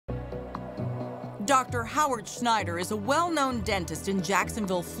Dr. Howard Schneider is a well-known dentist in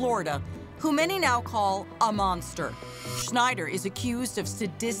Jacksonville, Florida, who many now call a monster. Schneider is accused of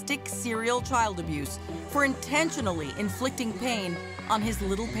sadistic serial child abuse for intentionally inflicting pain on his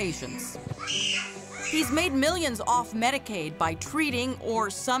little patients. He's made millions off Medicaid by treating, or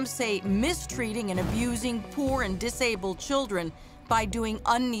some say mistreating and abusing poor and disabled children by doing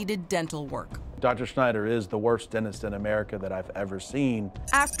unneeded dental work. Dr. Schneider is the worst dentist in America that I've ever seen.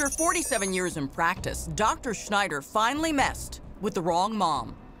 After 47 years in practice, Dr. Schneider finally messed with the wrong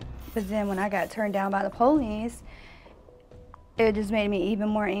mom. But then when I got turned down by the police, it just made me even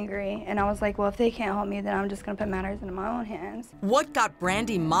more angry. And I was like, well, if they can't help me, then I'm just gonna put matters into my own hands. What got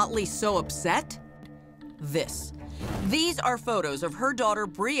Brandy Motley so upset? This. These are photos of her daughter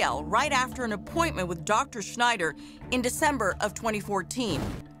Brielle right after an appointment with Dr. Schneider in December of 2014.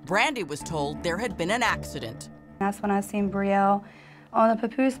 Brandy was told there had been an accident. That's when I seen Brielle on the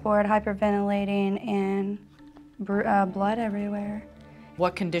papoose board hyperventilating and blood everywhere.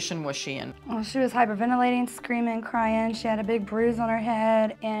 What condition was she in? Well, she was hyperventilating, screaming, crying. She had a big bruise on her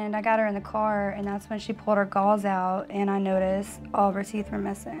head, and I got her in the car, and that's when she pulled her gauze out, and I noticed all of her teeth were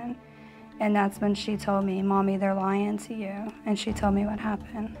missing. And that's when she told me, Mommy, they're lying to you, and she told me what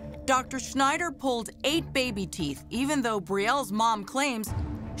happened. Dr. Schneider pulled 8 baby teeth, even though Brielle's mom claims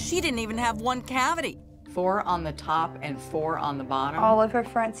she didn't even have one cavity. 4 on the top and 4 on the bottom? All of her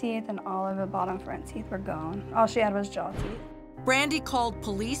front teeth and all of her bottom front teeth were gone. All she had was jaw teeth. Brandy called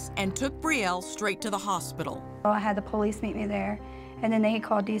police and took Brielle straight to the hospital. I had the police meet me there, and then they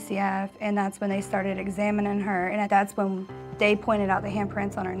called DCF, and that's when they started examining her, and that's when they pointed out the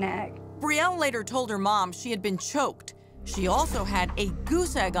handprints on her neck. Brielle later told her mom she had been choked. She also had a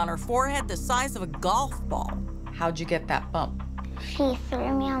goose egg on her forehead the size of a golf ball. How'd you get that bump? She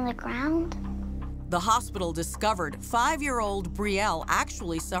threw me on the ground. The hospital discovered 5-year-old Brielle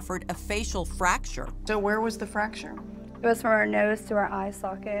actually suffered a facial fracture. So where was the fracture? It was from her nose to her eye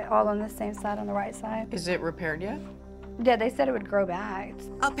socket, all on the same side on the right side. Is it repaired yet? Yeah, they said it would grow back.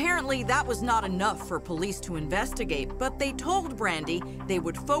 Apparently, that was not enough for police to investigate, but they told Brandy they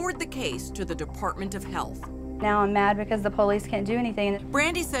would forward the case to the Department of Health. Now I'm mad because the police can't do anything.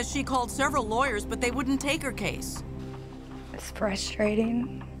 Brandy says she called several lawyers, but they wouldn't take her case. It's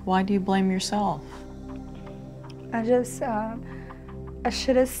frustrating. Why do you blame yourself? I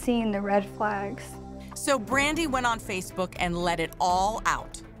should have seen the red flags. So Brandy went on Facebook and let it all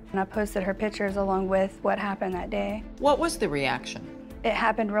out. And I posted her pictures along with what happened that day. What was the reaction? It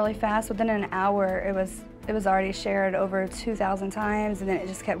happened really fast. Within an hour, it was already shared over 2,000 times, and then it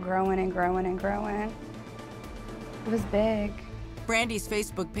just kept growing and growing and growing. It was big. Brandy's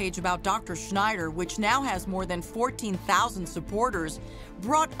Facebook page about Dr. Schneider, which now has more than 14,000 supporters,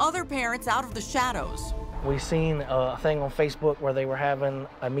 brought other parents out of the shadows. We seen a thing on Facebook where they were having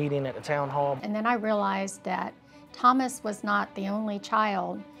a meeting at the town hall. And then I realized that Thomas was not the only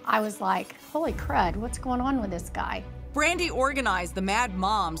child. I was like, holy crud, what's going on with this guy? Brandy organized the Mad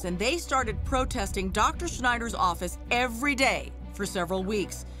Moms, and they started protesting Dr. Schneider's office every day for several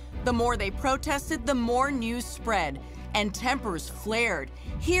weeks. The more they protested, the more news spread, and tempers flared.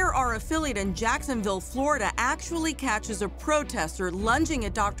 Here, our affiliate in Jacksonville, Florida, actually catches a protester lunging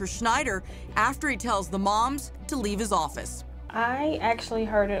at Dr. Schneider after he tells the moms to leave his office. I actually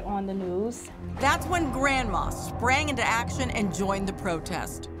heard it on the news. That's when Grandma sprang into action and joined the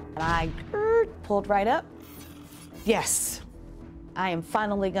protest. And I pulled right up. Yes, I am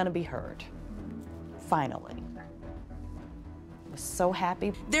finally going to be heard. Finally. I was so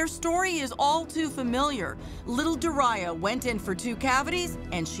happy. Their story is all too familiar. Little Dariah went in for 2 cavities,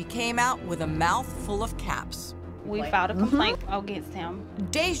 and she came out with a mouth full of caps. We filed a complaint against him.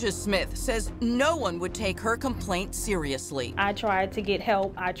 Deja Smith says no one would take her complaint seriously. I tried to get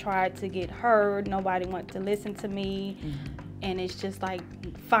help. I tried to get heard. Nobody wanted to listen to me. And it's just like,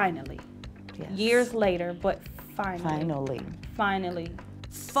 finally. Yes. Years later, but finally. Finally.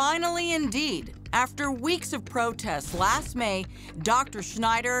 Finally, indeed. After weeks of protests last May, Dr.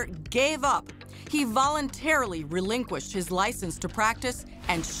 Schneider gave up. He voluntarily relinquished his license to practice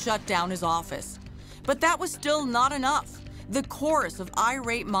and shut down his office. But that was still not enough. The chorus of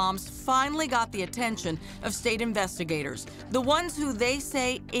irate moms finally got the attention of state investigators, the ones who they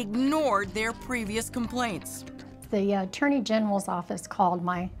say ignored their previous complaints. The Attorney General's office called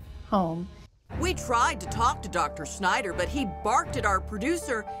my home. We tried to talk to Dr. Schneider, but he barked at our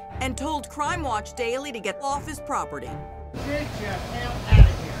producer and told Crime Watch Daily to get off his property. Get your hell out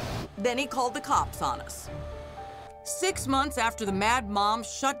of here. Then he called the cops on us. 6 months after the Mad Moms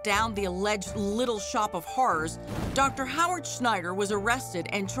shut down the alleged Little Shop of Horrors, Dr. Howard Schneider was arrested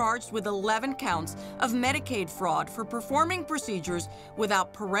and charged with 11 counts of Medicaid fraud for performing procedures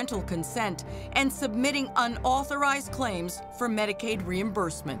without parental consent and submitting unauthorized claims for Medicaid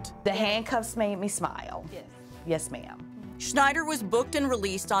reimbursement. The handcuffs made me smile. Yes. Yes, ma'am. Schneider was booked and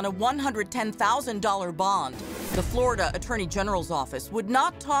released on a $110,000 bond. The Florida Attorney General's office would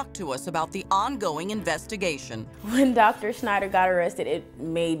not talk to us about the ongoing investigation. When Dr. Schneider got arrested, it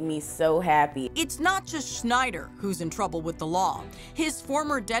made me so happy. It's not just Schneider who's in trouble with the law. His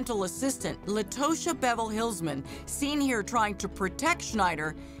former dental assistant, Latosha Bevel-Hillsman, seen here trying to protect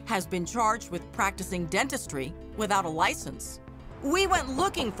Schneider, has been charged with practicing dentistry without a license. We went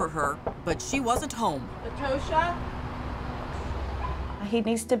looking for her, but she wasn't home. Latosha? He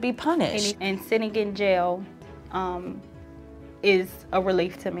needs to be punished. And sitting in jail is a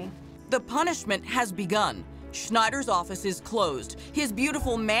relief to me. The punishment has begun. Schneider's office is closed. His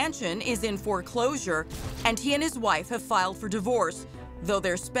beautiful mansion is in foreclosure, and he and his wife have filed for divorce, though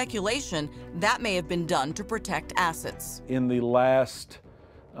there's speculation that may have been done to protect assets. In the last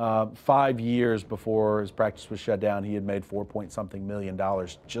 5 years before his practice was shut down, he had made $4-point-something million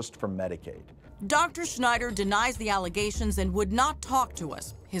just from Medicaid. Dr. Schneider denies the allegations and would not talk to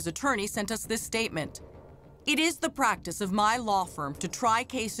us. His attorney sent us this statement. It is the practice of my law firm to try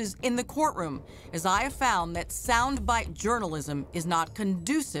cases in the courtroom, as I have found that soundbite journalism is not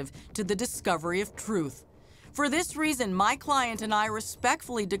conducive to the discovery of truth. For this reason, my client and I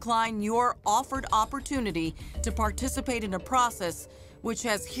respectfully decline your offered opportunity to participate in a process which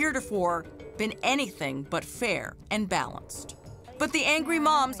has heretofore been anything but fair and balanced. But the angry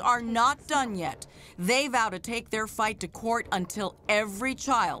moms are not done yet. They vow to take their fight to court until every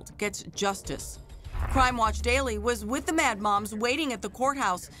child gets justice. Crime Watch Daily was with the Mad Moms waiting at the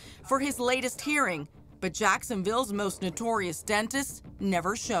courthouse for his latest hearing, but Jacksonville's most notorious dentist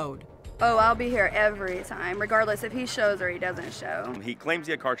never showed. Oh, I'll be here every time, regardless if he shows or he doesn't show. He claims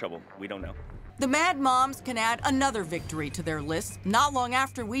he had car trouble. We don't know. The Mad Moms can add another victory to their list. Not long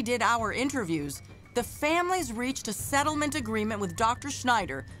after we did our interviews, the families reached a settlement agreement with Dr.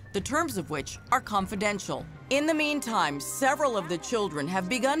 Schneider, the terms of which are confidential. In the meantime, several of the children have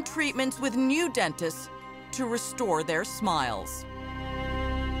begun treatments with new dentists to restore their smiles.